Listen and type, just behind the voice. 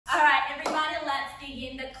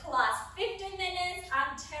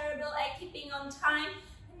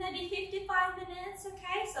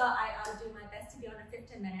I'll do my best to be on a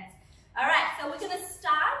 15 minutes. All right, so we're gonna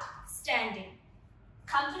start standing.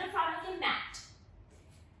 Come to the front of your mat.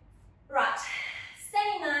 Right,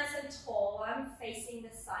 staying nice and tall. I'm facing the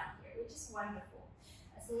sun here, which is wonderful.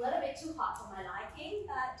 It's a little bit too hot for my liking,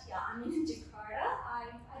 but yeah, I'm in Jakarta. I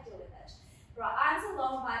deal with it. Right, arms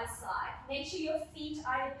along by the side. Make sure your feet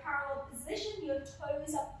are in a parallel position. Your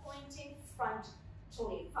toes are pointing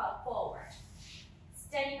frontally, forward.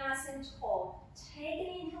 Staying nice and tall. Take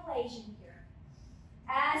an inhalation here.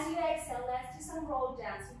 As you exhale, let's do some roll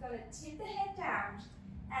downs. We're going to tip the head down,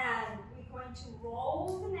 and we're going to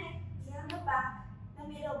roll the neck, the back, the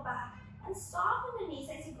middle back, and soften the knees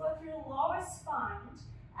as you go through the lower spine,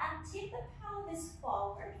 and tip the pelvis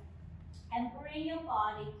forward, and bring your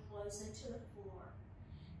body closer to the floor.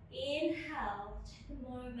 Inhale, take a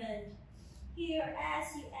moment here.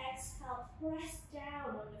 As you exhale, press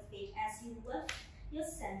down on the feet as you lift your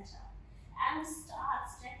center, and start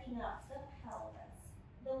stacking up the pelvis,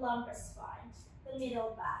 the lumbar spine, the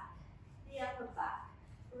middle back, the upper back.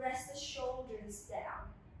 Rest the shoulders down,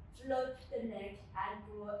 float the neck, and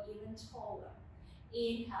grow even taller.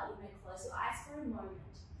 Inhale, you may close your eyes for a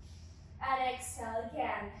moment, and exhale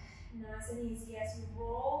again. Nice and easy as you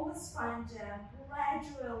roll the spine down,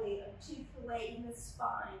 gradually articulating the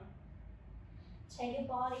spine. Take your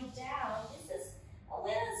body down. This is a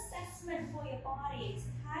little assessment for your bodies.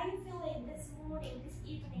 How are you feeling this morning, this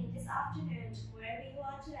evening, this afternoon, wherever you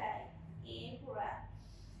are today? In breath.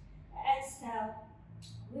 Exhale.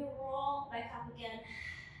 We roll back up again.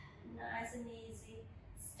 Nice and easy.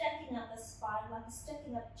 Stacking up the spine like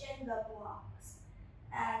stacking up Jenga blocks.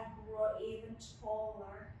 And grow even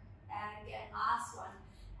taller. And again, last one.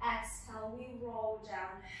 Exhale, we roll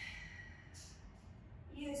down.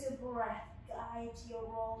 Use your breath. Guide your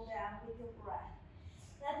roll down with your breath.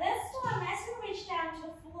 Now this time, as you reach down to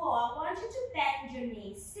the floor, I want you to bend your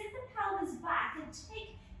knees. Sit the pelvis back and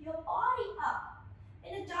take your body up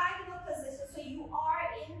in a diagonal position so you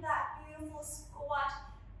are in that beautiful squat.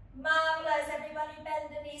 Marvelous, everybody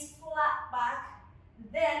bend the knees flat back.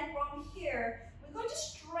 Then from here, we're going to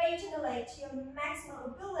straighten the leg to your maximum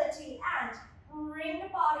ability and bring the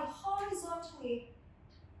body horizontal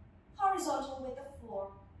with the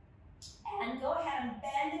floor. And go ahead and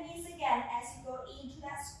bend the knees again as you go into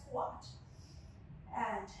that squat.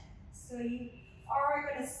 And so you are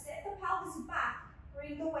going to sit the pelvis back,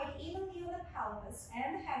 bring the weight evenly on the pelvis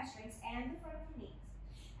and the hamstrings and the front of the knees.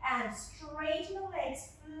 And straighten the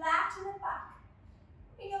legs, flatten the back.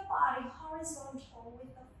 Bring your body horizontal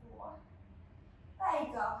with the floor. There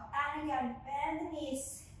you go. And again, bend the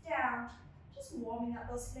knees down. Just warming up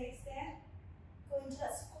those legs there. Go into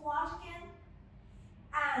that squat again.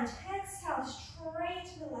 And exhale,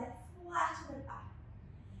 straighten the leg, flatten the back.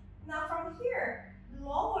 Now from here,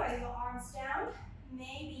 lower your arms down.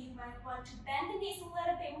 Maybe you might want to bend the knees a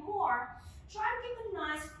little bit more. Try to keep a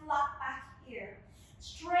nice flat back here.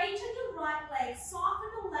 Straighten the right leg, soften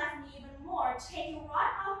the left knee even more. Take your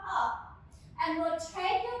right arm up and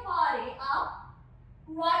rotate your body up.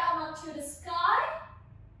 Right arm up to the sky.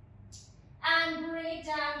 And bring it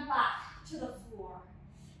down back to the floor.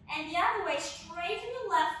 And the other way, straighten the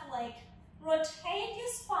left leg, rotate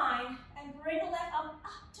your spine, and bring the left arm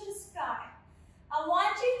up to the sky. I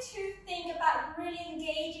want you to think about really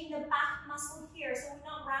engaging the back muscle here, so we're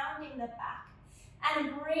not rounding the back.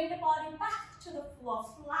 And bring the body back to the floor,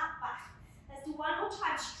 flat back. Let's do one more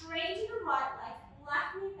time. Straighten the right leg,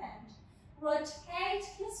 left knee bend. Rotate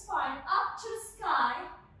your spine up to the sky.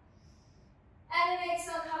 And then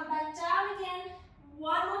exhale, come back down again.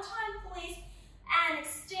 One more time, please. And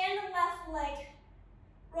extend the left leg.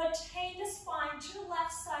 Rotate the spine to the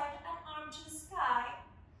left side and arm to the sky.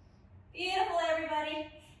 Beautiful, everybody.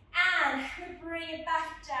 And we bring it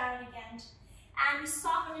back down again. And we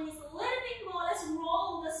soften the knees a little bit more. Let's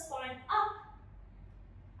roll the spine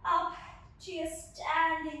up to your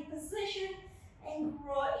standing position and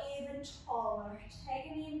grow even taller.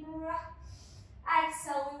 Take a deep breath.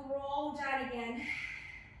 Exhale, we roll down again.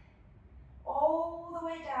 All the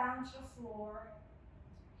way down to the floor.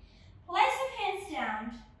 Place your hands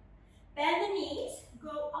down. Bend the knees.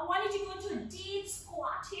 I want you to go to a deep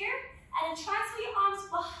squat here. And then transfer your arms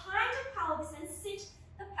behind the pelvis and sit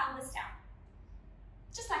the pelvis down.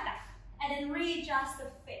 Just like that. And then readjust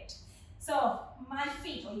the feet. So my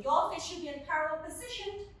feet or your feet should be in parallel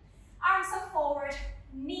position. Arms are forward.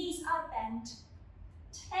 Knees are bent.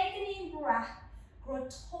 Take a deep breath. Grow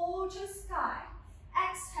tall to the sky.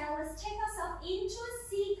 Exhale. Let's take ourselves into a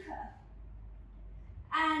C curve.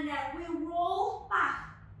 And then we roll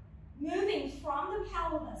back. Moving from the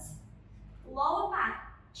pelvis. Lower back.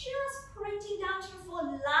 Just printing down to the floor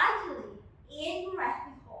lightly. In breath,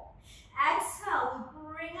 we hold.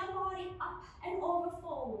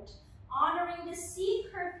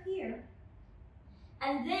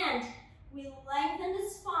 And then we lengthen the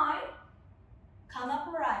spine, come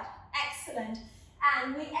upright, excellent.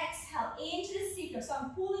 And we exhale into the seeker. So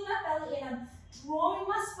I'm pulling my belly in, I'm drawing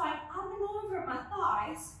my spine up and over my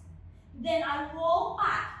thighs. Then I roll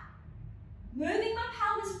back, moving my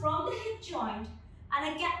pelvis from the hip joint, and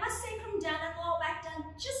I get my sacrum down and lower back down,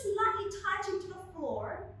 just lightly touching to the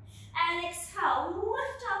floor. And exhale,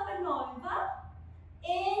 lift up and over,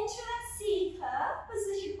 into that C-curve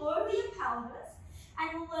position over your pelvis,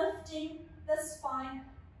 and lifting the spine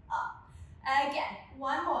up. Again,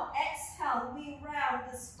 one more. Exhale, we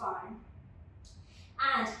round the spine.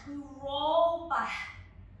 And we roll back,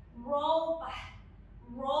 roll back,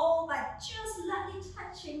 roll back, just lightly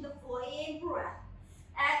touching the floor. In breath.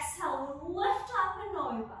 Exhale, we lift up and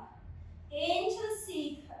over, into the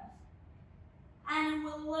C-curve. And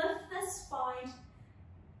we'll lift the spine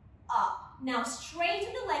up. Now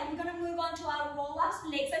straighten the leg. We're going to move on to our roll-ups.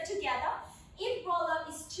 Legs are together. If roll-up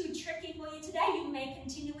is too tricky for you today, you may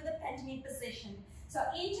continue with the pentatonic position. So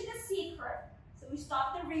into the C-curve. So we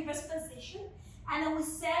start the reverse position. And then we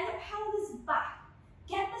send the pelvis back.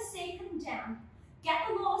 Get the sacrum down. Get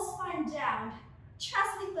the lower spine down. Chest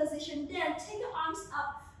lift position. Then take the arms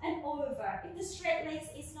up and over. If the straight legs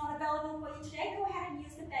is not available for you today, go ahead and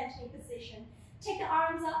use the pentatonic position. Take the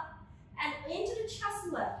arms up and into the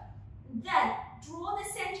chest lift. Then draw the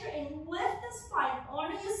center in, lift the spine,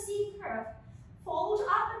 honor your C-curve. Fold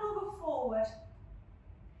up and over forward.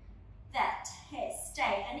 That, hey,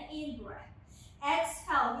 stay, and in breath.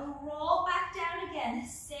 Exhale, we roll back down again,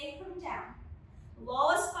 sacrum down.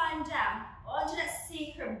 Lower spine down, onto that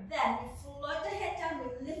C-curve. Then we float the head down,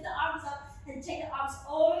 we lift the arms up and take the arms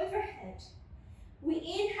overhead. We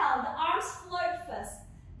inhale, the arms float first,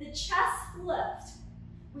 the chest lift.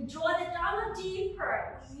 We draw the downward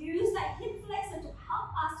deeper. We use that hip flexor to help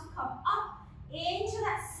us to come up into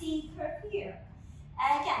that C-curve here.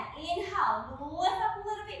 Again, inhale, we lift up a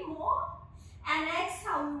little bit more. And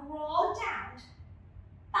exhale, we roll down.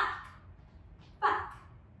 Back, back,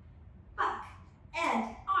 back.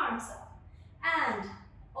 And arms up. And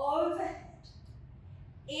overhead.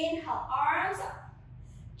 Inhale, arms up.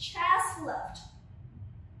 Chest lift.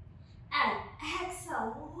 And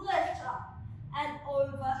exhale, lift up. And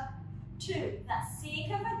over to that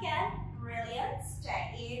C-curve again. Brilliant.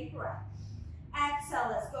 Stay in breath. Exhale,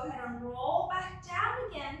 let's go ahead and roll back down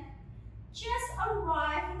again. Just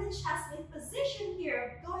arrive in the chest lift position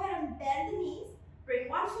here. Go ahead and bend the knees. Bring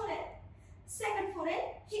one foot in, second foot in,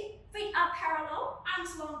 feet up parallel,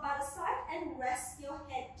 arms long by the side, and rest your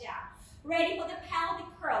head down. Ready for the pelvic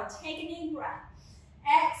curl. Take an in breath.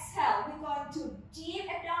 Exhale, we're going to deep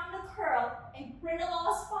abdominal curl and bring the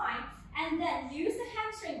lower spine, and then use the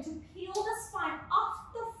hamstring to peel the spine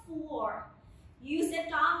off the floor. Use the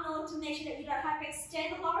abdominal to make sure that you don't have to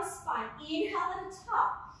extend the lower spine. Inhale at the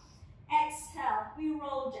top. Exhale, we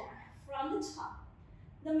roll down from the top,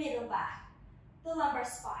 the middle back, the lumbar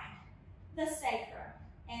spine, the sacrum,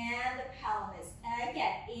 and the pelvis.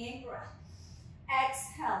 Again, in breath.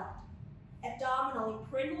 Exhale, abdominal,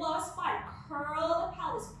 imprint the lower spine, curl the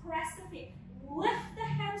pelvis, press the feet, lift the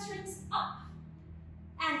hamstrings up.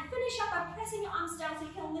 And finish up by pressing your arms down so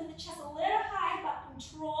you can lift the chest a little high, but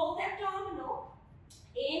control the abdominal.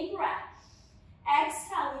 In breath.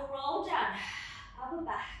 Exhale, we roll down. Upper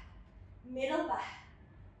back, middle back,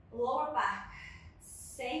 lower back,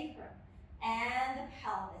 sacrum, and the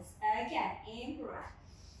pelvis. Again, in breath.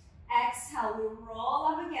 Exhale, we roll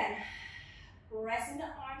up again. Pressing the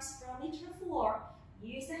arms firmly to the floor.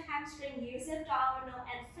 Use the hamstring, use the abdominal,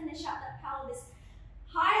 and finish up the pelvis.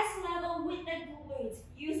 Highest level with the glutes.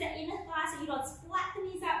 Use the inner thigh so you don't splat the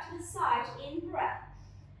knees out to the side. In breath.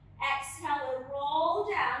 Exhale, we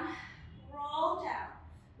roll down, roll down,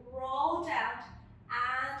 roll down,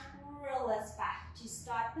 and release back to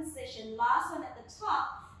start position. Last one at the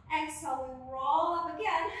top. Exhale, we roll up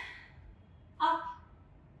again. Up,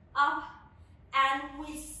 up, and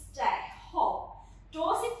we stay. Hold.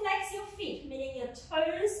 Dorsiflex your feet, meaning your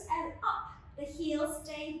toes and up. The heels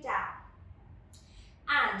stay down.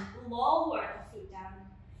 And lower the feet down.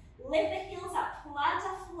 Lift the heels up,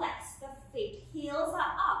 plantar flex the feet. Heels are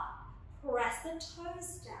up. Press the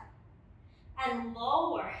toes down. And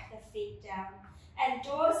lower the feet down. And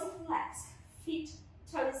dorsiflex. Feet,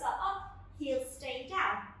 toes are up. Heels stay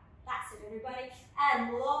down. That's it, everybody.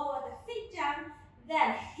 And lower the feet down.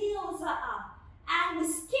 Then heels are up. And we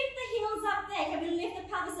skip the heels up there. Can we lift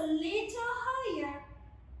the pelvis a little higher?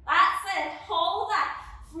 That's it. Hold that.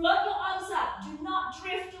 Float your arms up. Do not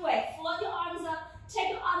drift away. Float your arms up.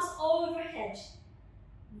 Take your arms overhead.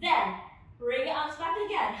 Then, bring your arms back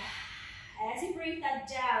again. As you breathe that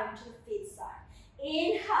down to the feet side.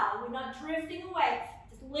 Inhale, We're not drifting away.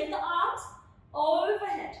 Just lift the arms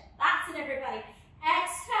overhead. That's it, everybody.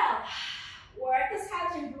 Exhale. Work this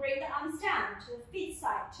out and bring the arms down to the feet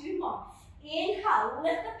side. 2 more. Inhale.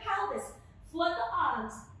 Lift the pelvis. Float the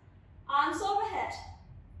arms. Arms overhead.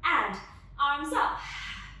 And arms up.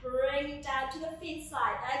 Bring it down to the feet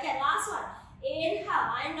side. Again, last one. Inhale.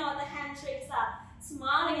 I know the hamstrings are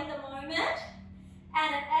smiling at the moment.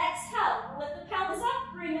 And an exhale. Lift the pelvis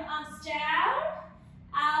up. Bring your arms down.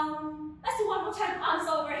 Let's do one more time. Arms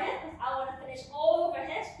overhead. I want to finish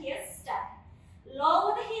overhead. Here, step.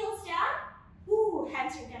 Lower the heels down. Ooh,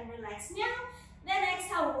 hamstring can relax now. Then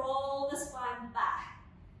exhale, roll the spine back.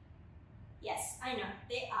 Yes, I know,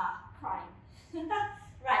 they are crying.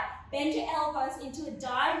 Right, bend your elbows into a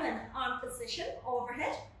diamond arm position,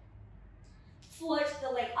 overhead. Float the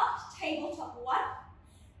leg up, tabletop 1,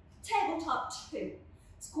 tabletop 2.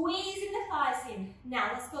 Squeezing the thighs in.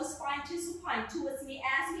 Now let's go spine to supine towards me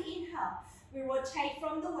as we inhale. We rotate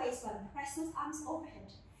from the waistline, press those arms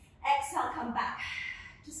overhead. Exhale, come back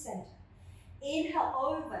to center. Inhale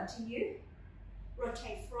over to you.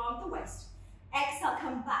 Rotate from the waist. Exhale,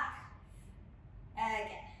 come back.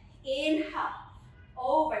 Again. Inhale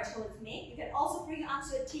over towards me. You can also bring your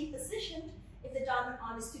arms to a T position if the diamond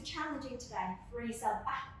arm is too challenging today. Bring yourself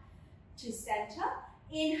back to center.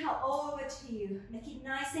 Inhale over to you. Make it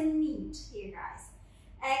nice and neat here, guys.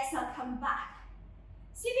 Exhale, come back.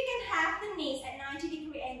 See if you can have the knees at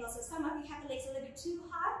 90-degree angles. So some of you have the legs a little bit too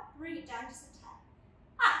high. Bring it down just a tad.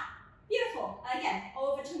 Ah, beautiful. Again,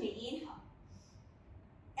 over to me. Inhale.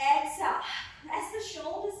 Exhale. Press the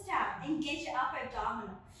shoulders down. Engage your upper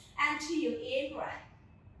abdominal. And to you, in breath.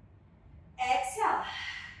 Exhale.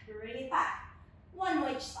 Bring it back. One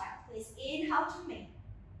more each side, please. Inhale to me.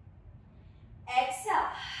 Exhale.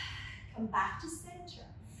 Come back to center.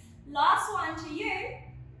 Last one to you.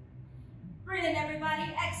 Brilliant, everybody.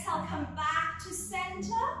 Exhale, come back to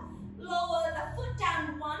center. Lower the foot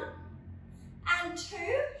down 1 and 2.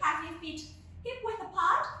 Have your feet hip width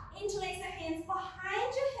apart. Interlace the hands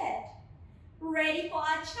behind your head. Ready for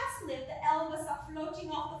our chest lift. The elbows are floating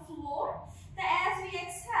off the floor. Then as we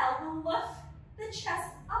exhale, we'll lift the chest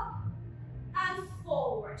up and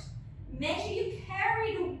forward. Make sure you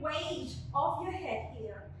carry the weight of your head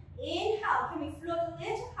here. Inhale, can we float a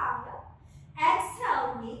little higher?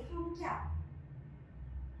 Exhale, we come down.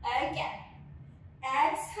 Again.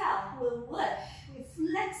 Exhale, we'll lift. We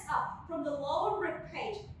flex up from the lower rib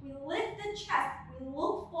cage. We lift the chest. We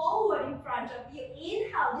look forward in front of you.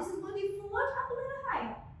 Inhale, this is when we float up a little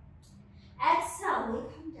higher. Exhale, we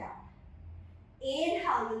come down.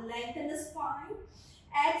 Inhale, we lengthen the spine.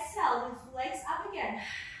 Exhale, we flex up again.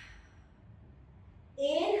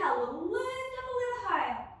 Inhale, we lift up a little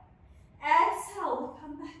higher. Exhale, we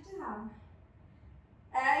come back down.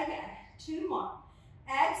 Again, 2 more.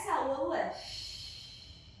 Exhale, we'll lift.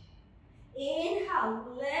 Inhale,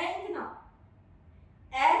 lengthen up.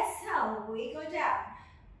 Exhale, we go down.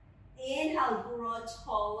 Inhale, grow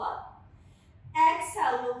taller.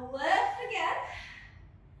 Exhale, we'll lift again.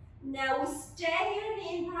 Now we stay here in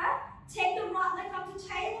the in-breath. Take the right leg up to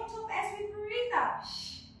tabletop as we breathe out.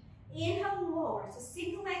 Inhale, lower. So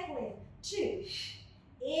single leg lift. 2.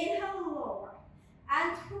 Inhale, lower.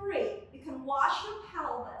 And 3. You can wash your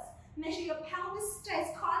pelvis. Make sure your pelvis stays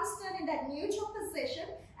constant in that neutral position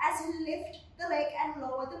as you lift the leg and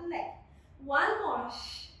lower the leg. 1 more.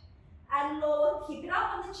 And lower. Keep it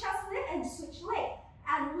up on the chest lift and switch leg.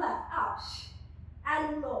 And left up.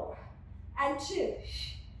 And lower. And 2.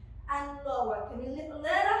 And lower. Can you lift a little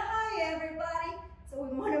higher, everybody? So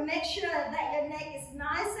we want to make sure that your neck is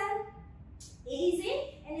nice and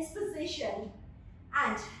easy in this position.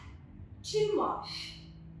 And 2 more.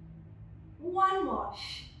 1 more.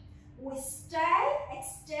 We stay,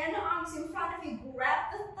 extend the arms in front of you,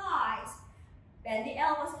 grab the thighs, bend the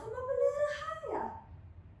elbows, come up a little higher.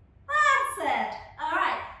 That's it. All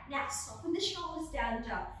right, now soften the shoulders down,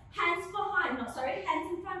 jump. Hands behind,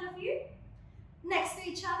 hands in front of you, next to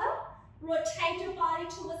each other. Rotate your body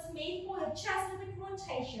towards me for your chest lift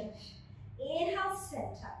rotation. Inhale,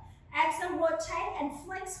 center. Exhale, rotate and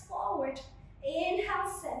flex forward. Inhale,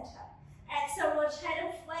 center. Exhale, rotate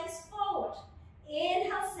and flex forward.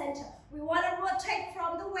 Inhale, center. We want to rotate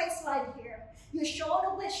from the waistline here. Your shoulder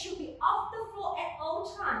blades should be off the floor at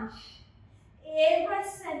all times. In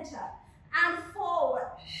breath, center and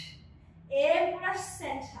forward. In breath,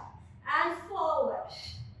 center and forward.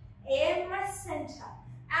 In breath, center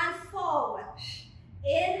and forward.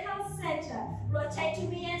 Inhale, center. Rotate to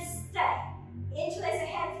me and stay. Interlace the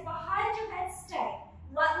hands behind your head, stay.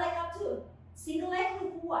 Right leg up 2. Single leg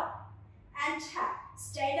with 1. And tap.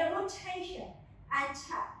 Stay in the rotation. And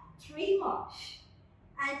tap. 3 more.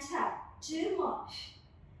 And tap. 2 more.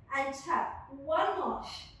 And tap. 1 more.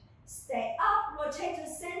 Stay up, rotate to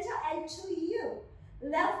center and to you.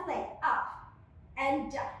 Left leg up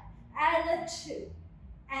and down. And a 2.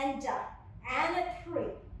 And down. And a 3.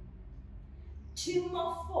 2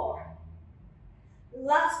 more, 4.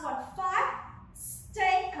 Last one, 5.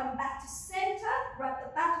 Stay, come back to center. Grab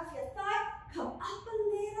the back of your thigh. Come up a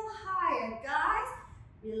little higher, guys.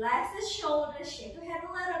 Relax the shoulders, shake your head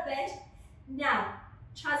a little bit. Now,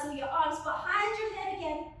 transfer your arms behind your head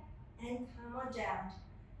again and come on down.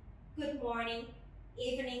 Good morning,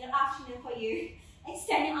 evening, and afternoon for you.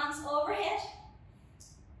 Extend your arms overhead.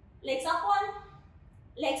 Legs up 1,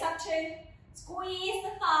 legs up 2. Squeeze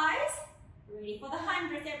the thighs. Ready for the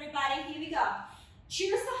 100th, everybody. Here we go.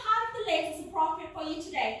 Choose the height of the legs is appropriate for you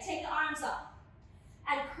today. Take the arms up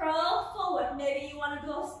and curl forward. Maybe you want to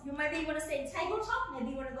go, maybe you want to stay in tabletop.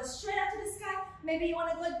 Maybe you want to go straight up to the sky. Maybe you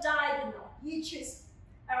want to go diagonal. You choose.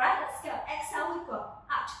 All right, let's go. Exhale, we go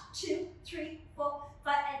up. 2, 3, 4,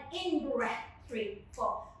 5, and in breath. 3,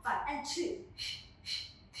 4, 5, and 2.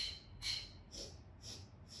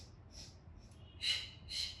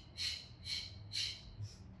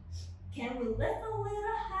 Can we lift a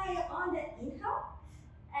little higher on the inhale?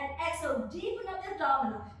 And exhale, deepen up the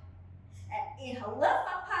abdominal. And inhale, lift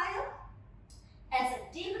up higher. Exhale,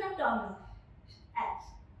 deepen abdominal.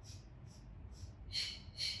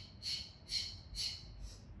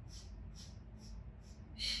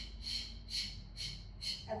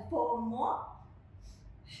 And 4 more.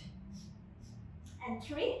 And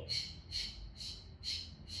 3.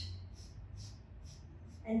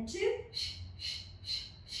 And 2.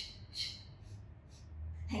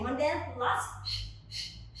 Hang on there, last.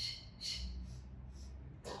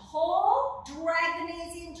 Hold, drag the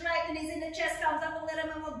knees in, the chest comes up a little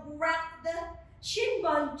bit. We'll grab the shin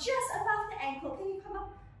bone just above the ankle. Can you come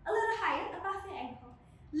up a little higher above the ankle?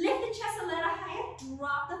 Lift the chest a little higher,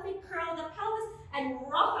 drop the feet, curl the pelvis, and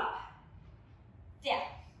rock up. There.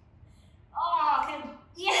 Oh, okay.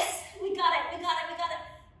 Yes, we got it, we got it, we got it.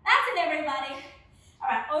 That's it, everybody. All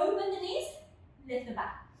right, open the knees, lift the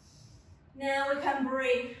back. Now we can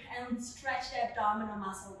breathe and stretch the abdominal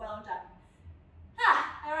muscle. Well done.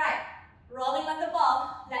 All right, rolling like a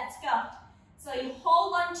ball. Let's go. So you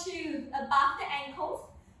hold on to above the ankles,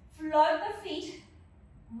 float the feet,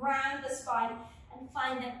 round the spine, and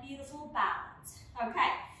find that beautiful balance. Okay,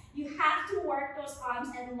 you have to work those arms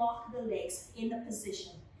and lock the legs in the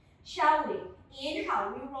position. Shall we?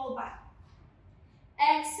 Inhale, we roll back.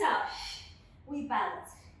 Exhale, we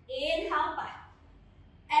balance. Inhale, back.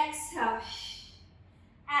 Exhale,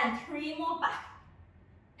 and 3 more back.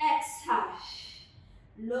 Exhale,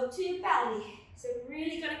 look to your belly. So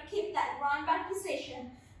really gonna keep that round back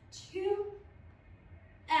position. 2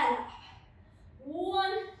 and up.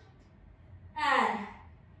 1 and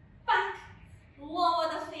back. Lower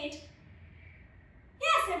the feet.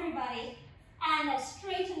 Yes, everybody. And then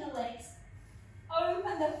straighten the legs.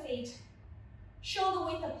 Open the feet. Shoulder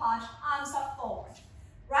width apart. Arms are forward.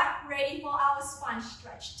 Right, ready for our spine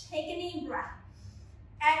stretch. Take an in breath.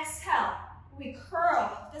 Exhale, we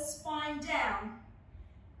curl the spine down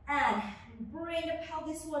and bring the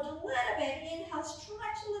pelvis forward a little bit. Inhale,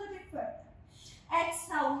 stretch a little bit further.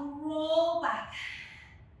 Exhale, we roll back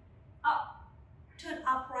up to an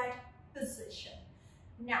upright position.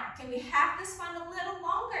 Now, can we have the spine a little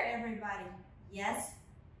longer, everybody? Yes,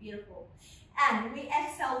 beautiful. And we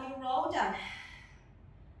exhale, we roll down,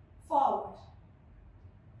 forward.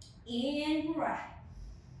 In breath.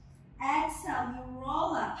 Exhale, we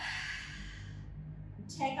roll up.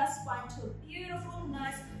 Take our spine to a beautiful,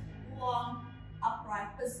 nice, long,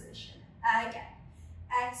 upright position. Again.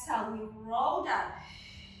 Exhale, we roll down.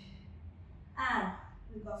 And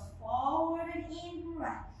we go forward and in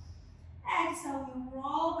breath. Exhale, we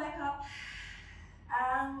roll back up.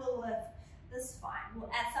 And we'll lift the spine.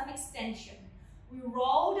 We'll add some extension. We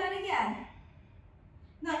roll down again.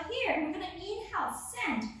 Now here, we're going to inhale,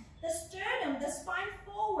 send the sternum, the spine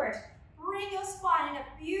forward. Bring your spine in a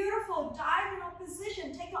beautiful diagonal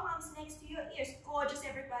position. Take your arms next to your ears. Gorgeous,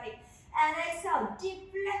 everybody. And exhale,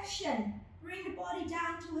 deep flexion. Bring the body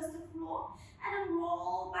down towards the floor. And then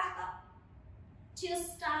roll back up to your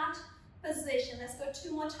start position. Let's go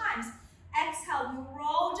 2 more times. Exhale, we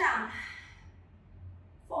roll down.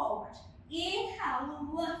 Forward. Inhale,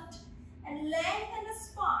 we lift. And lengthen the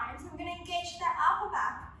spine. So we're going to engage that upper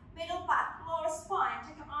back, middle back, lower spine.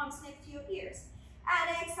 Take your arms next to your ears.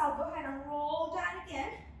 And exhale, go ahead and roll down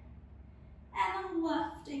again. And I'm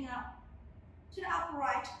lifting up to the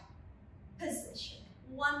upright position.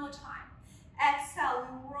 1 more time. Exhale,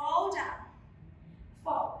 we roll down.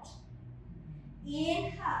 Forward.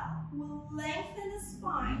 Inhale, we'll lengthen the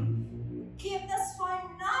spine.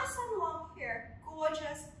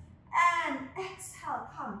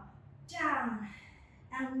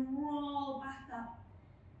 and roll back up,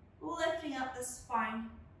 lifting up the spine.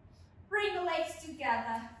 Bring the legs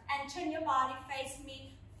together and turn your body face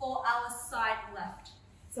me for our side lift.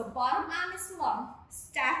 So bottom arm is long,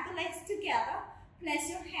 stack the legs together, place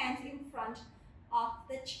your hands in front of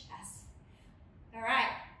the chest. All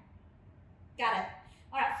right, got it.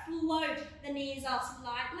 All right, float the knees out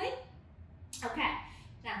slightly. Okay,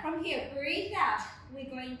 now from here, breathe out. We're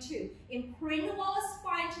going to imprint the lower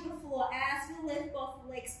spine to the floor as we lift both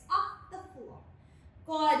legs off the floor.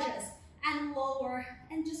 Gorgeous. And lower,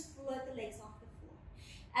 and just float the legs off the floor.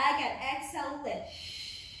 Again, exhale, lift.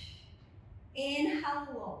 Inhale,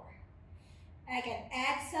 lower. Again,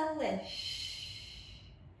 exhale, lift.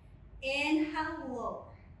 Inhale, lower.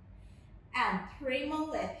 And 3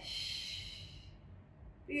 more lift.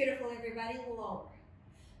 Beautiful, everybody, lower.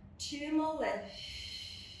 2 more lift.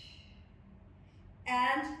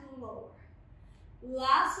 And lower.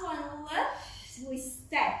 Last one, lift. We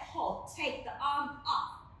step, hold, take the arm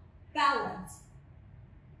up. Balance.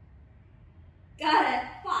 Got it.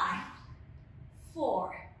 5,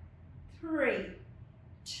 4, 3,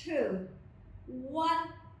 2, 1.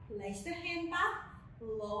 Place the hand back.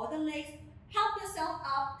 Lower the legs. Help yourself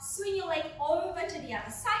up. Swing your leg over to the other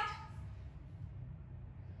side.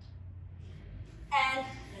 And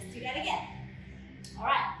let's do that again. All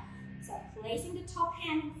right. So placing the top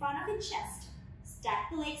hand in front of the chest.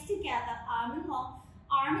 Stack the legs together. Arm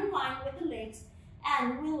in line with the legs.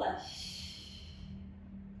 And we lift,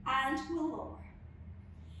 and we lower,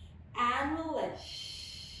 and we lift,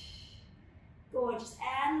 gorgeous,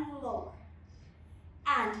 and lower,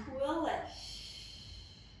 and we lift,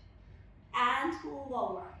 and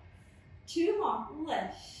lower, 2 more,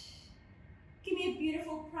 lift. Give me a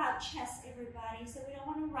beautiful proud chest, everybody, so we don't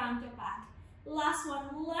want to round your back. Last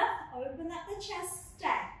one, lift, open up the chest,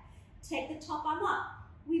 stack, take the top arm up,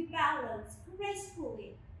 we balance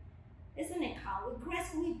gracefully. Isn't it, Carl? We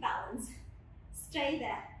gracefully balance. Stay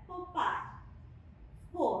there for 5,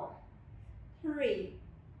 4, 3,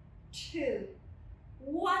 2,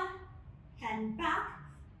 1. Hand back,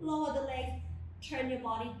 lower the leg, turn your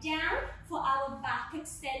body down for our back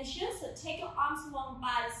extension. So take your arms along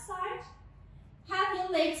by the side. Have your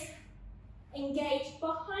legs engaged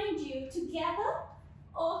behind you together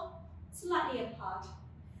or slightly apart.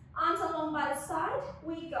 Arms along by the side.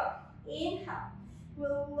 We go. Inhale.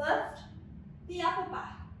 We'll lift the upper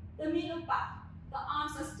back, the middle back. The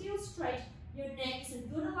arms are still straight. Your neck is in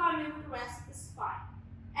good alignment with the rest of the spine.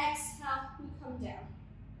 Exhale, we come down.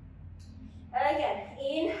 Again,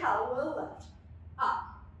 inhale, we'll lift.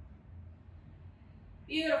 Up.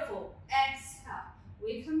 Beautiful. Exhale,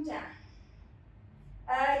 we come down.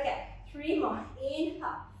 Again, 3 more.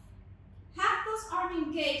 Inhale. Have those arms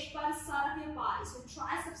engaged by the side of your body, so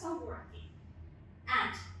triceps are working.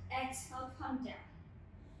 And exhale, come down.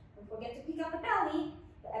 Don't forget to pick up the belly.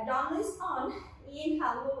 The abdomen is on.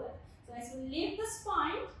 Inhale, we'll lift. So as we lift the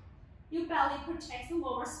spine, your belly protects the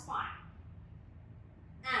lower spine.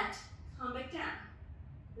 And come back down.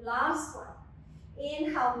 Last one.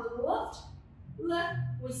 Inhale, we lift. Lift,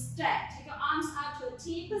 we stack. Take your arms out to a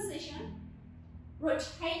T position.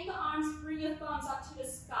 Rotate the arms, bring your thumbs up to the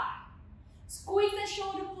sky. Squeeze the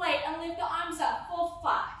shoulder blade and lift the arms up for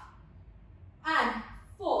 5. And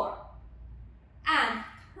 4. And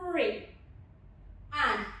 3.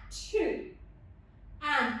 And 2.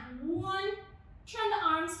 And 1. Turn the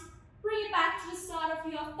arms, bring it back to the side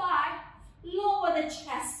of your thigh. Lower the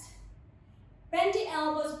chest. Bend the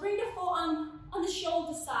elbows, bring the forearm on the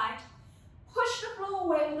shoulder side. Push the floor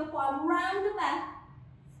away with the forearm round the back.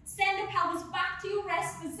 Send the pelvis back to your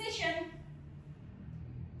rest position.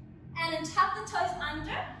 And then tuck the toes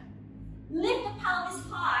under. Lift the pelvis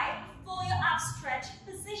high for your upstretch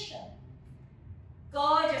position.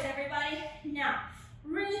 Gorgeous, everybody. Now,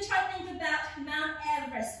 really try to think about Mount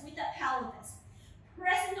Everest with the pelvis.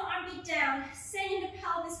 Pressing the armpit down, sending the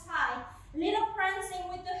pelvis high. Little prancing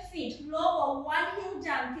with the feet. Lower, one heel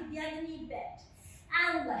down, keep the other knee bent.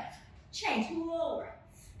 And left. Change, lower.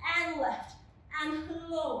 And left. And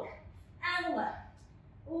lower. And left.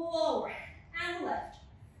 Lower. And left.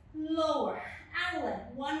 Lower. And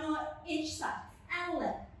left. One more each side. And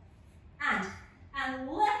left. And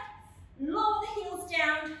left. Lower the heels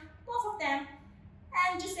down, both of them.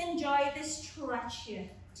 And just enjoy this stretch here.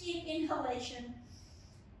 Deep inhalation.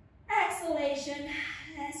 Exhalation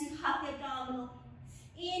as you hug the abdominal.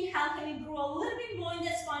 Inhale, can we grow a little bit more in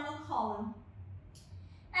the spinal column.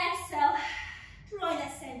 Exhale, drawing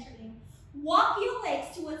that center in. Walk your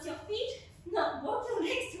legs towards your feet. No, walk your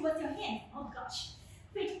legs towards your hands. Oh gosh.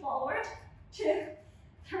 Feet forward. 2,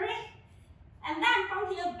 3. And then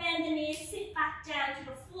from here, bend the knees, sit back down to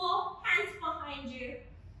the floor, hands behind you.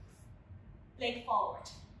 leg forward.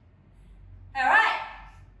 All right,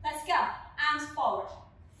 let's go. Arms forward.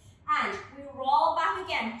 And we roll back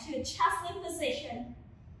again to a chest lift position.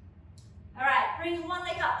 All right, bring one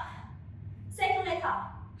leg up. Second leg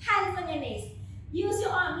up. Hands on your knees. Use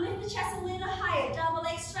your arm, lift the chest a little higher. Double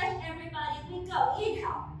leg stretch, everybody. We go.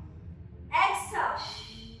 Inhale. Exhale.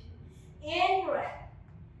 In breath.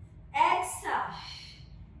 Exhale.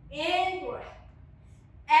 In breath.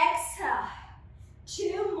 Exhale.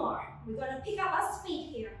 Two more. We're going to pick up our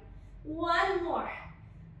speed here. One more.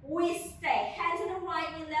 We stay. Hand to the right,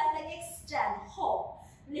 your left leg extend. Hold.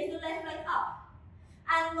 Lift the left leg up.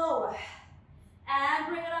 And lower. And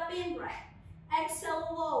bring it up in breath. Exhale,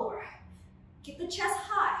 lower. Keep the chest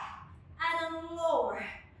high. And then lower.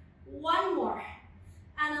 One more.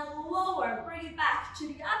 And then lower. Bring it back to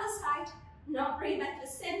the other side. Now bring it back to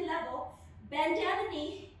the same level. Bend down the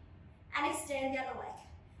knee. And extend the other leg.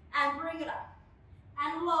 And bring it up.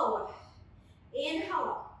 And lower. Inhale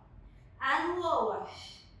up. And lower.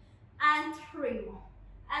 And three more.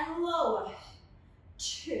 And lower.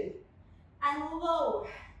 Two. And lower.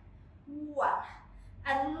 One.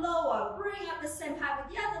 And lower. Bring up the same height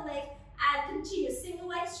with the other leg. And continue. Single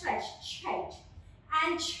leg stretch. Change.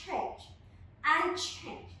 And change. And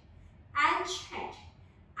change. And change.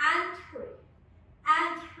 And three.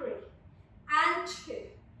 And three. And two.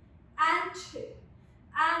 And two.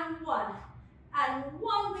 And one. And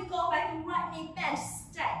one. We go back and right knee bend.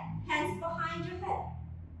 Stay. Hands behind your head.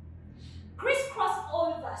 Crisscross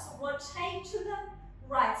over. So rotate to the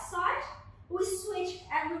right side. We switch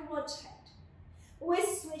and we rotate. We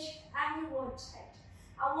switch and we rotate.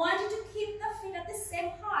 I want you to keep the feet at the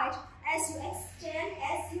same height as you extend,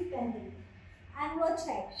 as you bend them. And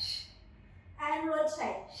rotate. And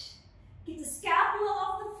rotate. Keep the scapula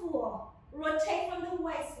off the floor. Rotate from the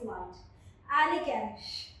waistline. And again.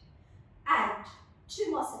 And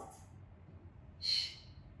two more sets.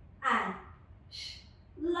 And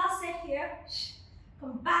last set here.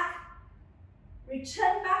 Come back.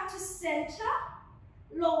 Return back to center.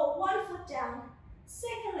 Lower one foot down.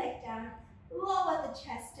 Second leg down. Lower the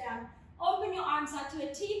chest down. Open your arms out to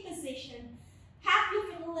a T position. Have your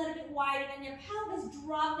feet a little bit wider than your pelvis.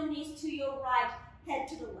 Drop the knees to your right. Head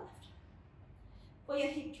to the left. For your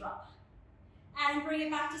hip drop. And bring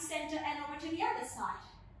it back to center and over to the other side.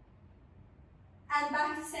 And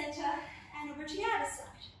back to center and over to the other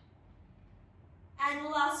side. And the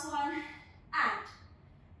last one. And.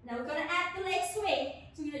 Now we're going to add the leg swing.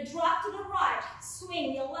 So we're going to drop to the right.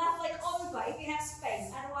 Swing your left leg over if you have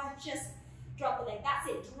space. Otherwise, just drop the leg. That's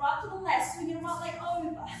it. Drop to the left. Swing your right leg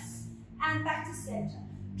over. And back to center.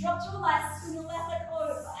 Drop to the left. Swing your left leg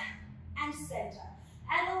over. And center.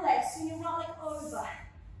 And the leg. Swing your right leg over.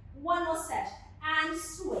 One more set. And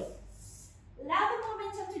swing. Allow the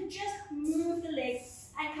momentum to just move the legs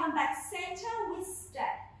and come back center with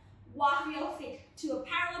step. Walk your feet to a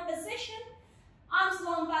parallel position. Arms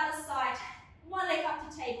long by the side. One leg up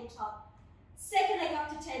to tabletop. Second leg up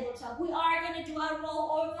to tabletop. We are going to do a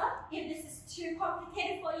roll over. If this is too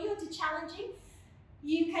complicated for you, too challenging,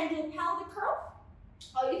 you can do a pelvic curl,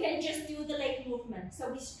 or you can just do the leg movement.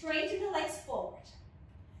 So we straighten the legs forward.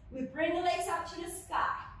 We bring the legs up to the sky.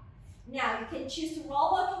 Now you can choose to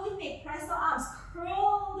roll over with me. Press the arms.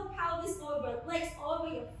 Curl the pelvis over. Legs over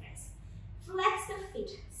your face. Flex the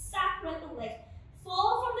feet. Separate the leg.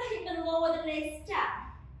 Fall from the hip and lower the legs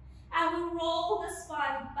down. And we roll the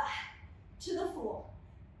spine back to the floor.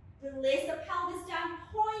 Release the pelvis down,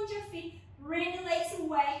 point your feet, bring the legs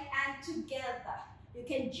away and together. You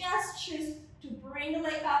can just choose to bring the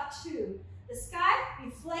leg up to the sky,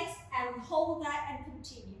 we flex and hold that and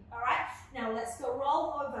continue. Alright, now let's go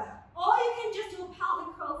roll over. Or you can just do a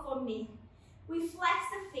pelvic curl for me. We flex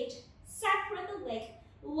the feet, separate the leg,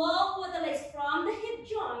 lower the legs from the hip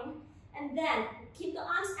joint, and then keep the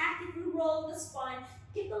arms active, we roll the spine,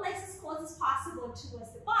 keep the legs as close as possible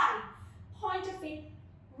towards the body. Point your feet,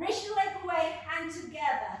 reach the leg away and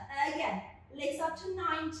together. Again, legs up to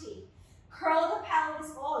 90. Curl the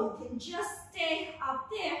pelvis, or you can just stay up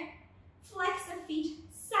there. Flex the feet,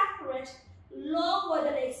 separate, lower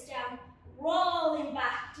the legs down, rolling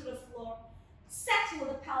back to the floor. Settle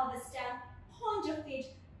the pelvis down, point your feet,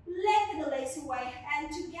 lengthen the legs away and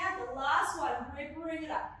together. Last one, bring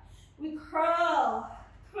it up. We curl,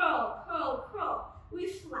 curl, curl, curl. We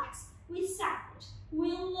flex, we separate,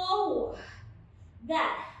 we lower. Then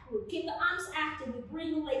we'll keep the arms active. We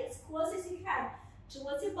bring the legs as close as you can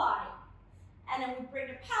towards your body. And then we bring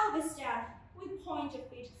the pelvis down. We point your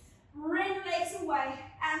feet, bring the legs away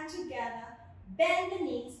and together. Bend the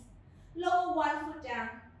knees, lower one foot down.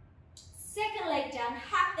 Second leg down,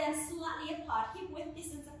 have them slightly apart, hip width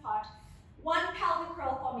distance apart. One pelvic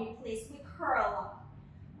curl for me, please. We curl up.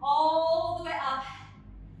 All the way up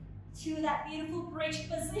to that beautiful bridge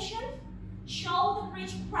position. Shoulder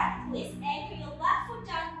bridge prep, please. Anchor your left foot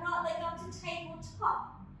down, right leg up to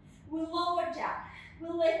tabletop. We lower down. We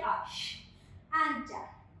lift up and down.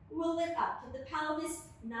 We'll lift up. If the pelvis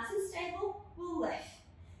nice and stable, we'll lift.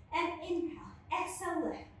 And inhale, exhale,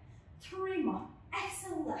 lift. 3 more,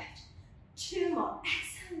 exhale, lift. 2 more,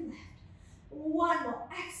 exhale, lift. 1 more,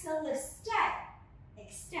 exhale, lift. Stay,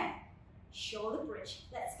 extend, shoulder bridge.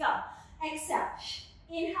 Let's go. Exhale,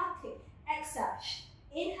 inhale, kick. Exhale,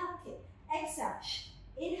 inhale, kick. Exhale,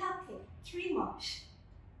 inhale, kick. 3 more.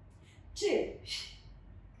 2.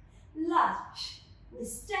 Last. We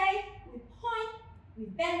stay, we point, we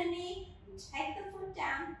bend the knee, we take the foot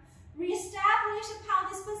down, re-establish the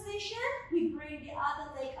pelvis position, we bring the other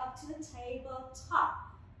leg up to the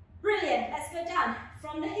tabletop. Brilliant, let's go down.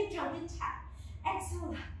 From the hip joint, we tap,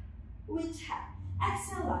 exhale, we tap,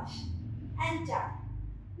 exhale, and down,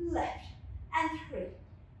 lift, and 3,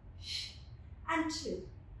 and 2,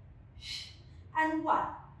 and 1.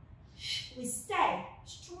 We stay,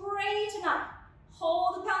 straighten up,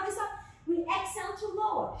 hold the pelvis up, we exhale to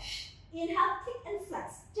lower. Inhale, kick and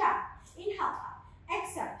flex, down. Inhale, up,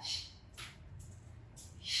 exhale.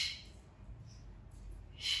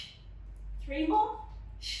 3 more.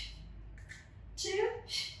 2.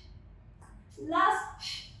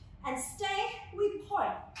 Last. And stay, we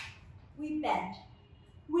point. We bend.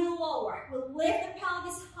 We lower. We lift the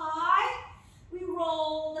pelvis high. We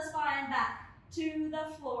roll the spine back to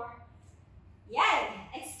the floor. Yay!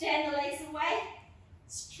 Extend the legs away.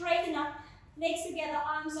 Straighten up, legs together,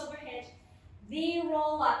 arms overhead. V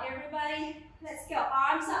roll up, everybody. Let's go,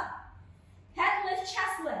 arms up. Head lift,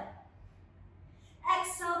 chest lift.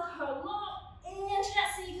 Exhale, curl long into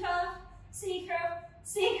that C curve, C curve,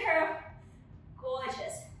 C curve.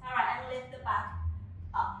 Gorgeous. All right, and lift the back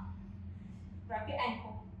up. Grab your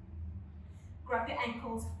ankle. Grab your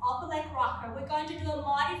ankles, upper leg rocker. We're going to do a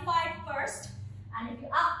modified first. And if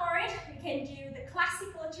you're up for it, we can do the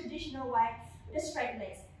classical traditional way. The straight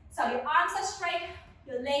legs. So your arms are straight,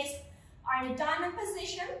 your legs are in a diamond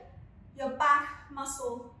position, your back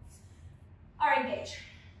muscles are engaged.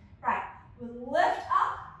 Right, we lift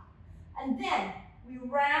up and then we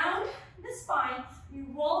round the spine, we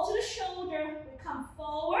roll to the shoulder, we come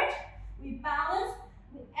forward, we balance,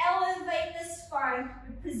 we elevate the spine,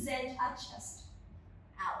 we present our chest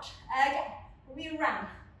out. Again, we round,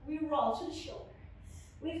 we roll to the shoulder,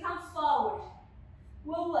 we come forward,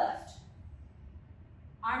 we'll lift.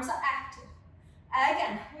 Arms are active.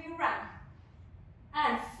 Again, we run.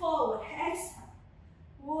 And forward, exhale.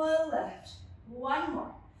 We'll lift. 1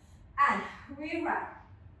 more. And we run.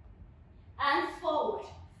 And forward.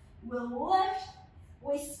 We'll lift.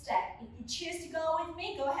 We step. If you choose to go with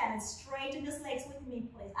me, go ahead and straighten those legs with me,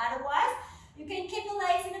 please. Otherwise, you can keep the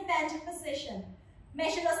legs in a bent position.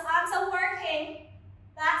 Make sure those arms are working.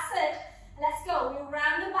 That's it. Let's go. We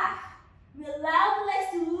round the back. We allow the legs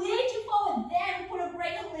to lead you forward, then put a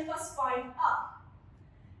break and lift our spine up.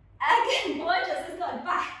 Again, gorgeous, let's go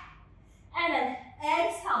back. And then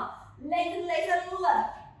exhale, lengthen legs and lift.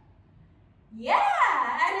 Yeah,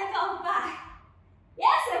 and then go back.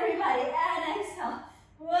 Yes, everybody, and exhale,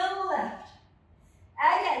 we'll lift.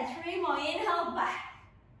 Again, 3 more, inhale, back.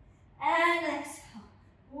 And exhale,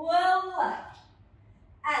 we'll lift.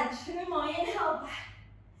 And 2 more, inhale, back.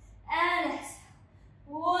 And exhale.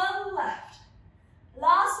 We'll lift.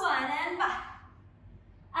 Last one, and back.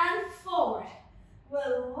 And forward.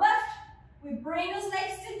 We'll lift. We bring those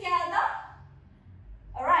legs together.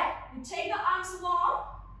 All right, we take the arms long.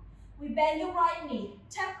 We bend the right knee.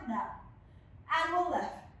 Tap down. And we'll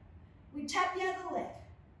lift. We tap the other leg.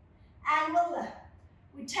 And we'll lift.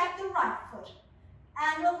 We tap the right foot.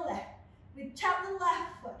 And we'll lift. We tap the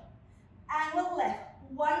left foot. And we'll lift.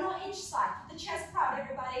 1 more each side. Keep the chest proud,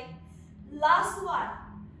 everybody. Last one.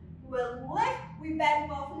 We'll lift. We bend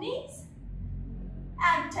both knees.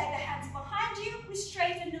 And take the hands behind you. We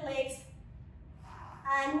straighten the legs.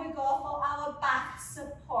 And we go for our back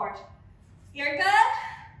support. You're good?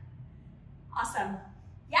 Awesome.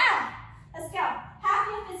 Yeah. Let's go. Have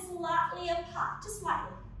your feet slightly apart. Just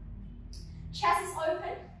slightly. Chest is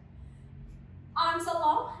open. Arms are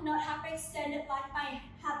long. Not half extended like my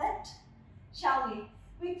habit. Shall we?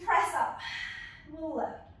 We press up. We'll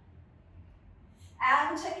lift.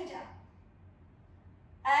 And we take it down.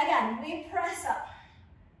 Again, we press up.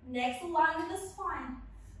 Next line to the spine.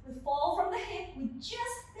 We fall from the hip. We just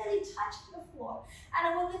barely touch the floor. And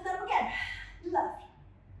then we'll lift up again. Lift.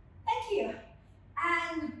 Thank you.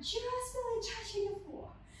 And we just barely touching the floor.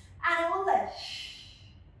 And we'll lift.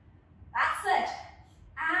 That's it.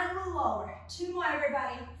 And we'll lower.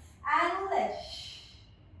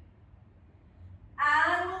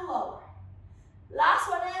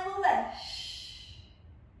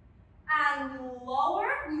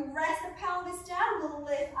 we rest the pelvis down, we'll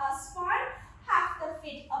lift our spine, half the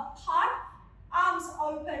feet apart, arms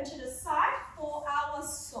open to the side for our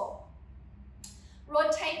soul.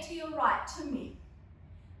 Rotate to your right, to me.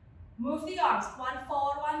 Move the arms, one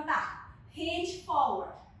forward, one back. Hinge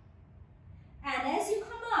forward. And as you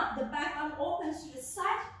come up, the back arm opens to the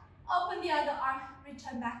side, open the other arm,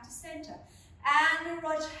 return back to center. And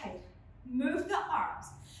rotate. Move the arms.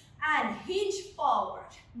 And hinge forward.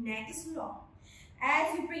 Neck is long.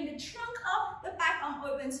 As you bring the trunk up, the back arm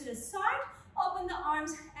opens to the side, open the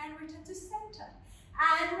arms and return to center.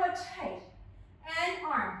 And rotate. And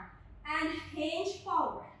arm. And hinge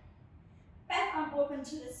forward. Back arm open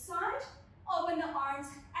to the side, open the arms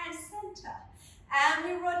and center. And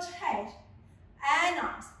we rotate. And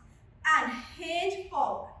arms. And hinge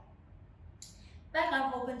forward. Back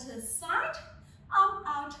arm open to the side, arm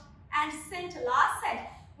out and center. Last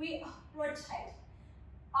set, we rotate.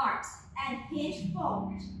 Arms and hinge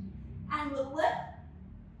forward. And we'll lift,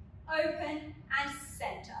 open and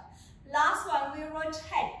center. Last one, we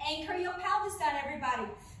rotate. Anchor your pelvis down,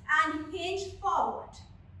 everybody. And hinge forward.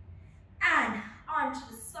 And arm to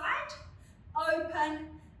the side, open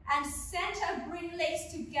and center. Bring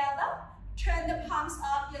legs together. Turn the palms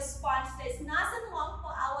up. Your spine stays nice and long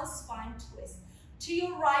for our spine twist. To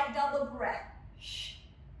your right, double breath.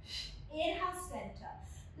 Inhale, center.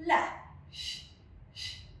 Left.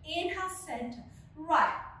 Inhale, center.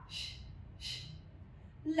 Right.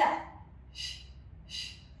 Left.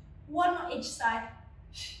 One on each side.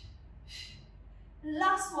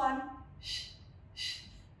 Last one.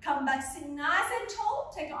 Come back, sit nice and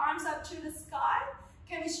tall. Take your arms up to the sky.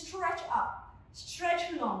 Can we stretch up?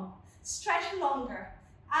 Stretch long. Stretch longer.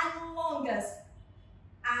 And longest.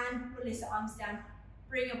 And release the arms down.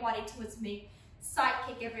 Bring your body towards me. Side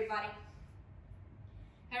kick, everybody.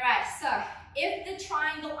 Alright, so if the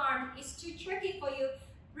triangle arm is too tricky for you,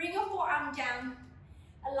 bring your forearm down.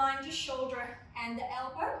 Align the shoulder and the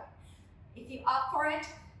elbow. If you're up for it,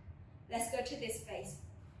 let's go to this face.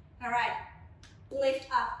 Alright, lift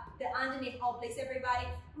up the underneath obliques, everybody.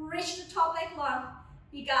 Reach the top leg long.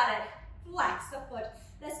 You got it. Flex the foot.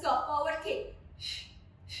 Let's go. Forward kick.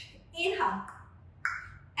 Inhale.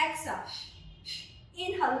 Exhale.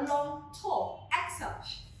 Inhale, long, tall. Exhale.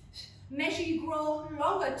 Make sure you grow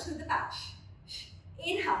longer to the back.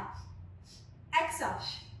 Inhale. Exhale.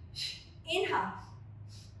 Inhale.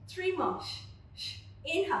 3 more.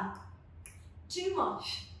 Inhale. 2 more.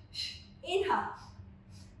 Inhale.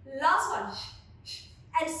 Last one.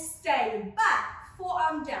 And stay back.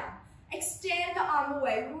 Forearm down. Extend the arm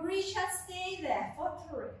away. Reach and stay there for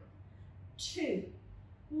 3, 2,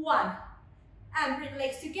 1. And bring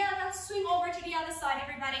legs together. Swing over to the other side,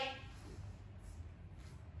 everybody.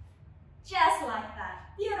 Just like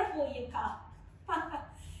that. Beautiful, Yuka.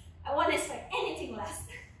 I won't expect anything less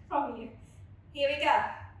from you. Here we go.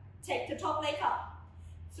 Take the top leg up.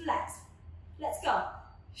 Flex. Let's go.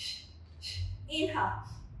 Inhale.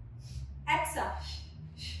 Exhale.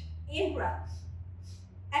 In breath.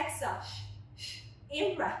 Exhale.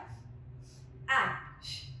 In breath. And.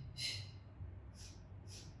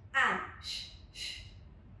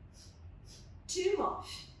 2 more.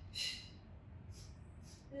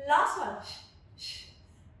 Last one.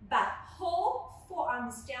 Back. Hold.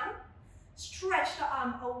 Forearms down. Stretch the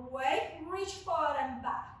arm away. Reach forward and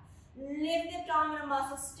back. Lift the abdominal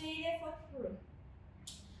muscle. Stay there for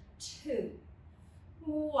 3, 2,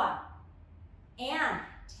 1. And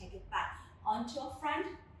take it back onto a front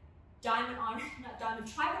diamond arm, not diamond,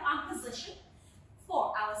 triangle arm position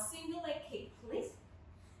for our single leg kick, please.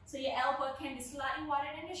 So your elbow can be slightly wider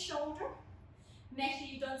than your shoulder. Make sure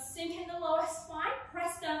you don't sink in the lower spine.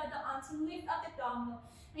 Press down with the arm to lift up the abdominal.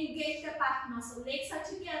 Engage the back muscle. Legs are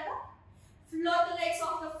together. Float the legs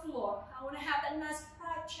off the floor. I want to have that nice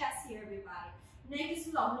proud chest here, everybody. Neck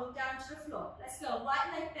is long. Look down to the floor. Let's go.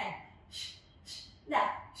 Right leg bend.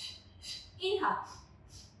 Left. Inhale.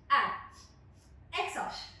 And.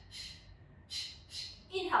 Exhale.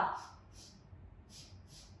 Inhale.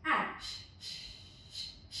 And.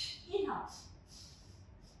 Inhale.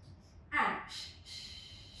 And.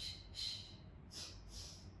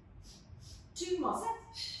 2 more sets.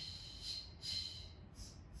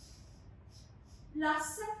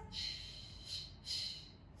 Last set.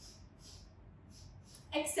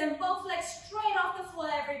 Extend both legs straight off the floor,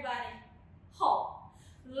 everybody. Hold.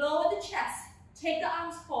 Lower the chest. Take the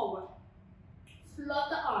arms forward. Float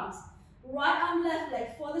the arms. Right arm, left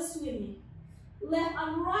leg for the swimming. Left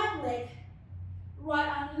arm, right leg. Right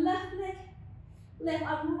arm, left leg. Left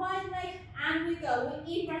arm, right leg. And we go.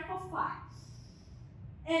 We in-breath for 5.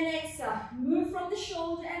 And exhale. Move from the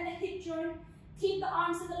shoulder and the hip joint. Keep the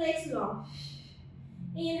arms and the legs long.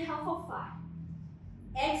 Inhale for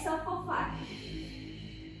 5. Exhale for 5.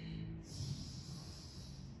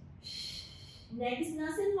 Neck is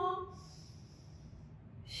nice and long.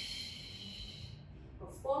 For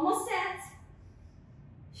 4 more sets.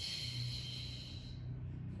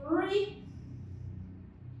 3,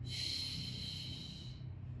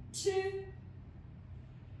 2,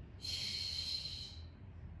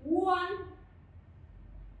 1.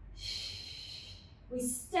 We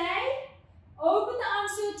stay. Open the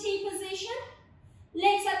arms to a T position.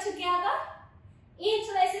 Legs are together.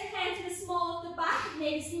 Interlace your hand to the small of the back,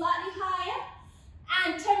 maybe slightly higher.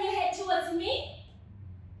 And turn your head towards me.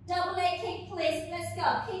 Double leg kick, please. Let's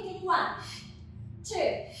go. Kick in 1,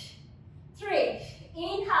 2, 3.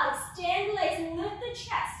 Inhale, extend the legs and lift the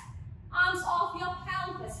chest. Arms off your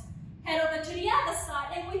pelvis. Head over to the other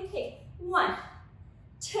side and we kick. 1,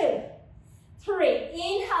 2, 3.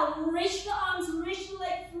 Inhale, reach the arms, reach the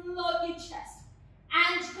leg, float your chest.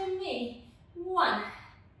 And to me. 1,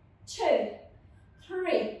 2,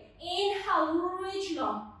 3. Inhale, reach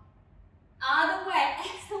long. Other way.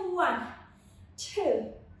 Exhale, 1,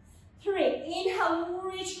 2, 3. Inhale,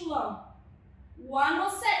 reach long. One more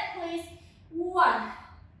set, please. 1,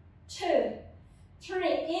 2, 3.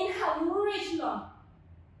 Inhale, reach long.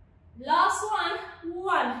 Last one.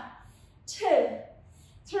 1, 2,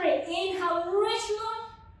 3. Inhale, reach long.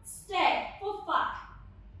 Stay for 5,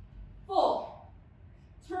 4,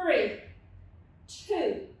 3,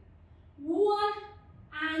 2, 1.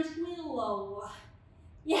 And we lower.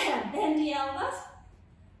 Yeah, bend the elbows.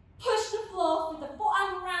 Push the floor with the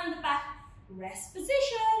forearm around the back. Rest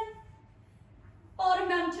position. Bottom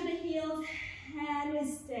down to the heels. And we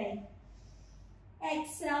stay.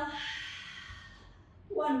 Exhale.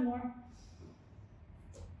 One more.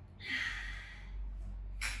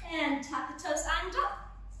 And tuck the toes under.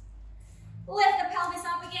 Lift the pelvis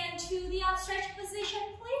up again to the outstretched position,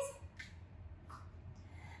 please.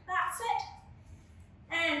 That's it.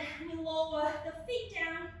 And we lower the feet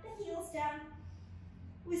down, the heels down.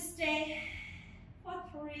 We stay for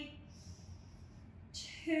 3,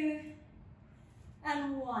 2,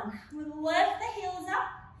 and 1. We lift the heels up.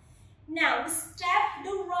 Now we step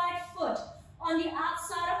the right foot on the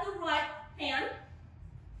outside of the right hand.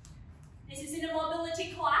 This is in a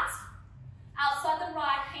mobility class. Outside the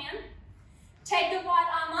right hand. Take the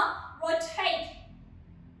right arm up. Rotate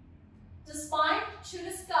the spine to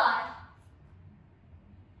the sky.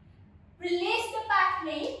 Release the back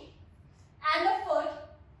knee and the foot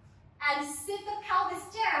and sit the pelvis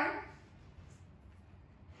down.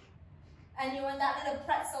 And you're in that little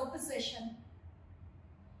pretzel position.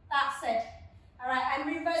 That's it. All right,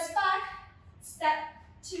 and reverse back. Step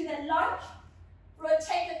to the lunge.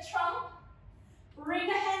 Rotate the trunk. Bring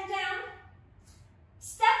the hand down.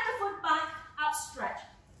 Step the foot back, up stretch.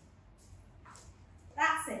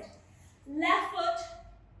 That's it. Left foot,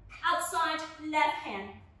 outside, left hand.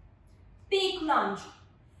 Big lunge.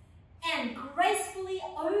 And gracefully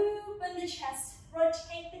open the chest.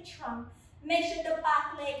 Rotate the trunk. Make sure the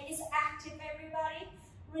back leg is active, everybody.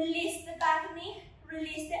 Release the back knee.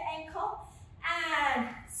 Release the ankle. And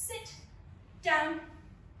sit down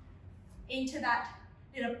into that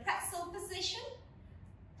little pretzel position.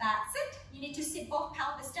 That's it. You need to sit both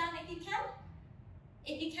pelvis down if you can.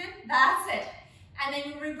 If you can, that's it. And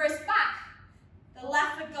then you reverse back. The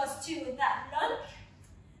left foot goes to that lunge.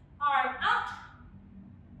 Arm up.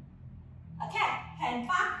 Okay, hand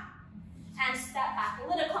back. And step back. A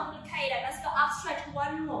little complicated. Let's go up stretch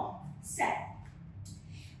one more set.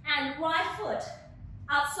 And right foot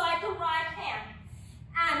outside the right hand.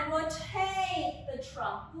 And rotate the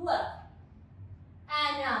trunk. Lift.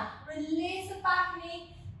 And now release the back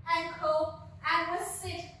knee, ankle, and we'll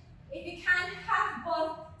sit. If you can, have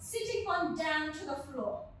both sitting one down to the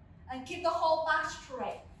floor. And keep the whole back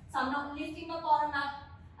straight. So I'm not lifting my bottom up.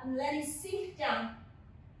 I'm letting it sink down.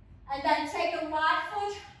 And then take the right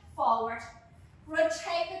foot forward.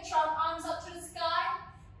 Rotate the trunk, arms up to the sky.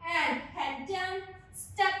 And hand down,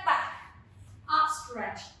 step back. Up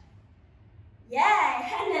stretch. Yay!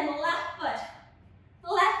 And then left foot.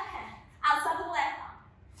 Left hand. Outside the left arm.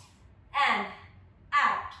 And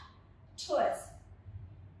out. Twist.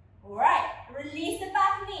 Alright. Release the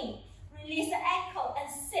back knee. Release the ankle and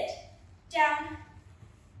sit down.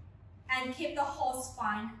 And keep the whole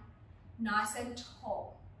spine nice and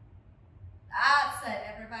tall. That's it,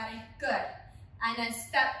 everybody. Good. And then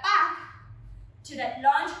step back to that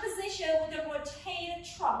lunge position with the rotated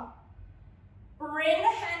trunk. Bring the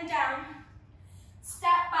hand down.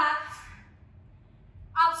 Step back.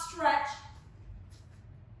 Up stretch.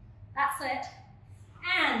 That's it.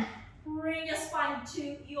 And bring your spine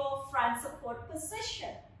to your front support position.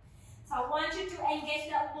 So I want you to engage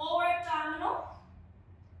that lower abdominal,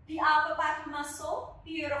 the upper back muscle,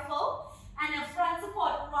 beautiful. And the front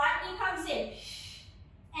support, right knee comes in,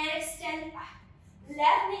 and extend back.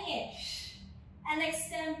 Left knee in, and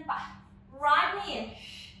extend back. Right knee in,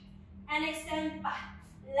 and extend back.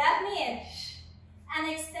 Left knee in,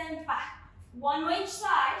 and extend back. One more each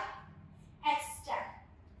side.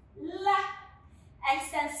 Extend. Left.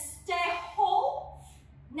 Extend. Stay whole.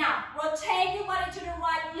 Now, rotate your body to the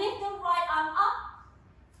right. Lift the right arm up.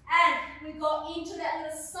 And we go into that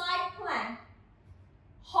little side plank.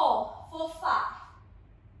 Hold for 5,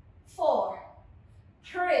 4,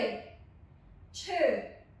 3, 2,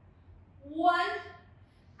 1.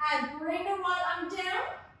 And bring the right arm down.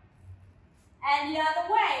 And the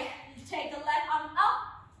other way. You take the left arm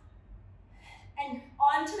up. And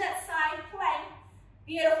onto that side plank.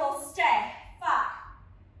 Beautiful. Stay. 5.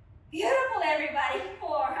 Beautiful, everybody.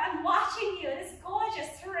 4. I'm watching you. It's gorgeous.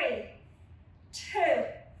 3, 2,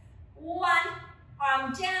 1.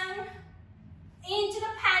 Arm down. Into the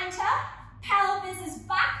panta. Pelvis is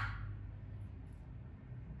back.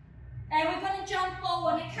 And we're going to jump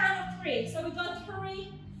forward on the count of 3. So we go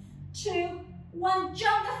 3, 2, 1.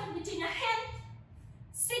 Jump the feet between your hands.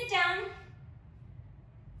 Sit down.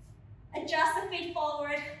 Adjust the feet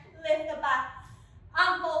forward. Lift the back.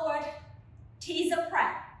 Arm forward. Teaser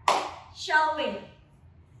press. Shall we?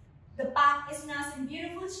 The back is nice and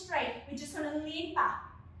beautiful straight. We're just going to lean back.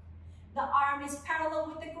 The arm is parallel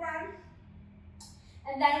with the ground.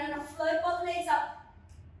 And then I'm going to float both legs up.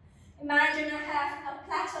 Imagine I have a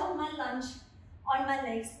plateau of my lunge on my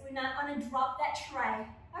legs. We're not going to drop that tray.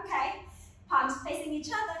 Okay? Palms facing each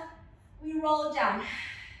other. We roll down.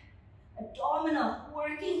 Abdominal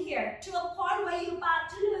working here to a point where you're about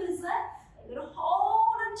to lose it. We're going to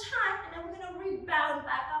hold on tight and then we're going to rebound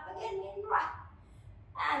back up again. In breath.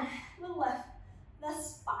 And we'll lift the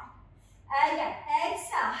spine. Again,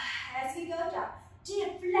 exhale as we go down.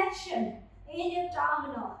 Deflection in the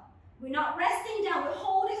abdominal. We're not resting down. We're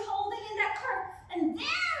holding in that curve. And then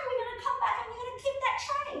we're going to come back and we're going to keep that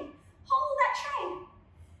tray. Hold that tray.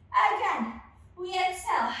 Again, we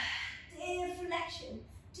exhale. Deflection.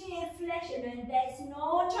 Deflection. And there's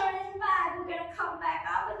no turning back. We're going to come back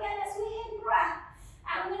up again as we in breath.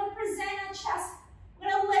 And we're going to present our chest. We're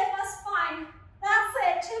going to lift our spine.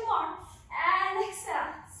 That's it. 2 more. And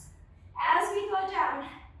exhale. As we go down.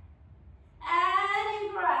 And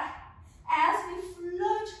in breath. As we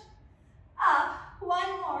float up.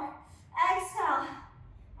 1 more. Exhale.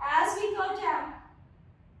 As we go down.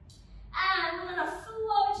 And we're going to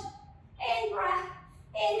float. In breath.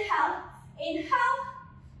 Inhale. Inhale.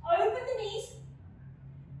 Open the knees.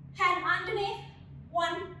 Hand underneath.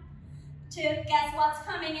 1, 2. Guess what's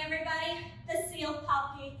coming, everybody? The seal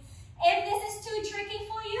puppy. If this is too tricky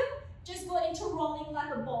for you, just go into rolling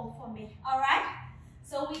like a ball for me. Alright?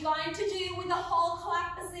 So we're going to do with the whole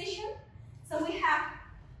clap position. So we have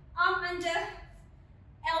arm under,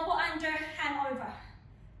 elbow under, hand over.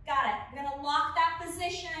 Got it. We're going to lock that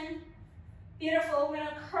position. Beautiful. We're going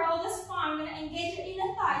to curl the spine. We're going to engage your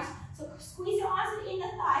inner thighs. So squeeze your arms with the inner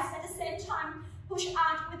thighs. At the same time, push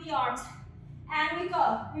out with the arms. And we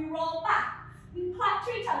go. We roll back. We clap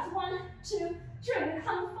 3 times. 1, 2, 3. We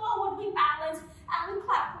come forward. We balance. And we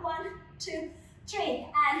clap. 1, 2, 3.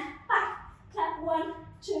 And back. Clap. 1,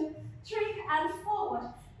 2, 3. And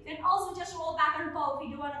forward. You can also just roll back and forward if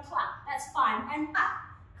you don't want to clap. That's fine. And back.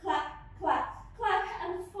 Clap, clap, clap,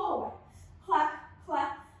 and forward. Clap,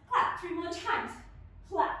 clap, clap. 3 more times.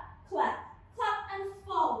 Clap, clap, clap, and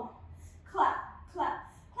forward. Clap,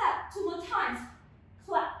 clap, clap. 2 more times.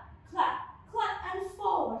 Clap, clap, clap, and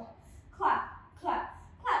forward. Clap, clap,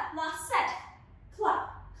 clap. Last set. Clap,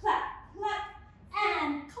 clap, clap,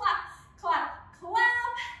 and clap, clap,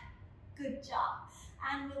 clap. Good job.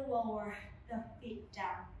 And we'll lower the feet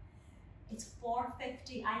down. It's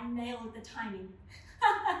 4:50. I nailed the timing.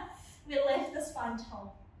 We lift the spine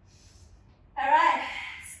tall. All right.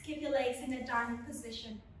 Keep your legs in a diamond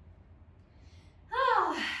position.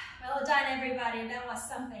 Oh, well done, everybody. That was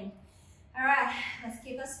something. All right. Let's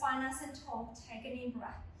keep the spine nice and tall. Take an in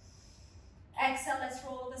breath. Exhale. Let's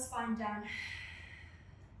roll the spine down.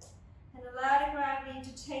 And allow the gravity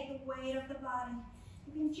to take the weight of the body.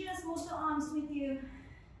 You can just move the arms with you.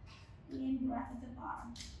 In breath at the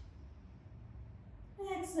bottom.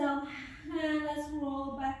 Exhale. And let's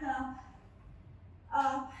roll back up.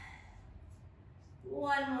 Up.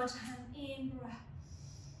 1 more time. In breath.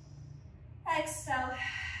 Exhale.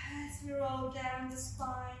 As we roll down the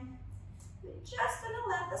spine. We're just going to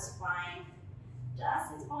let the spine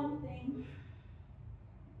does its own thing.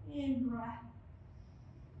 In breath.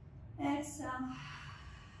 Exhale.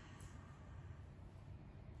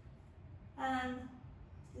 And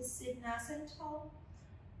just sit nice and tall.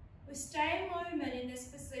 We stay a moment in this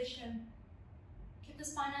position. Keep the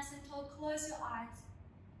spine nice and tall. Close your eyes.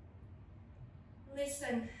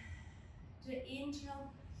 Listen to the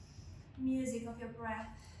internal music of your breath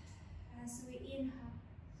as we inhale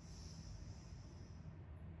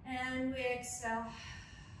and we exhale.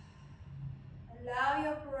 Allow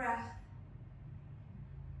your breath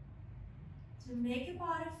to make your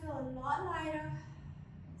body feel a lot lighter,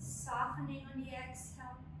 softening on the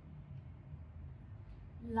exhale,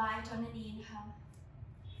 light on an inhale.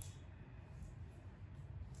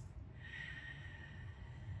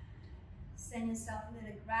 Send yourself a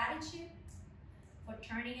little gratitude for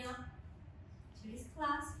turning up to this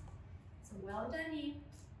class. So well done you.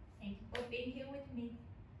 Thank you for being here with me.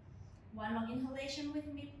 One long inhalation with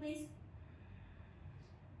me, please.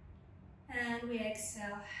 And we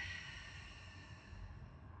exhale.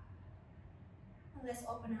 And let's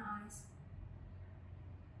open our eyes.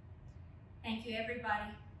 Thank you,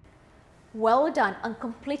 everybody. Well done on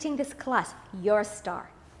completing this class. You're a star.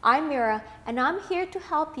 I'm Mira, and I'm here to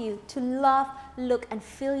help you to love, look, and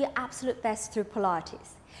feel your absolute best through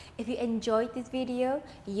Pilates. If you enjoyed this video,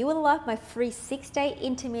 you will love my free 6-day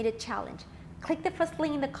intermediate challenge. Click the first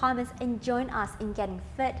link in the comments and join us in getting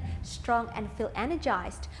fit, strong, and feel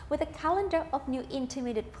energized with a calendar of new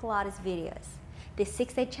intermediate Pilates videos. This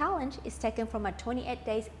 6-day challenge is taken from my 28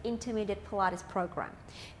 days intermediate Pilates program.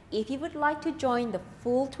 If you would like to join the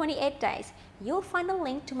full 28 days, you'll find a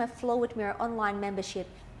link to my Flow with Mira online membership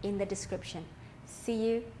in the description. See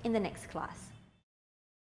you in the next class.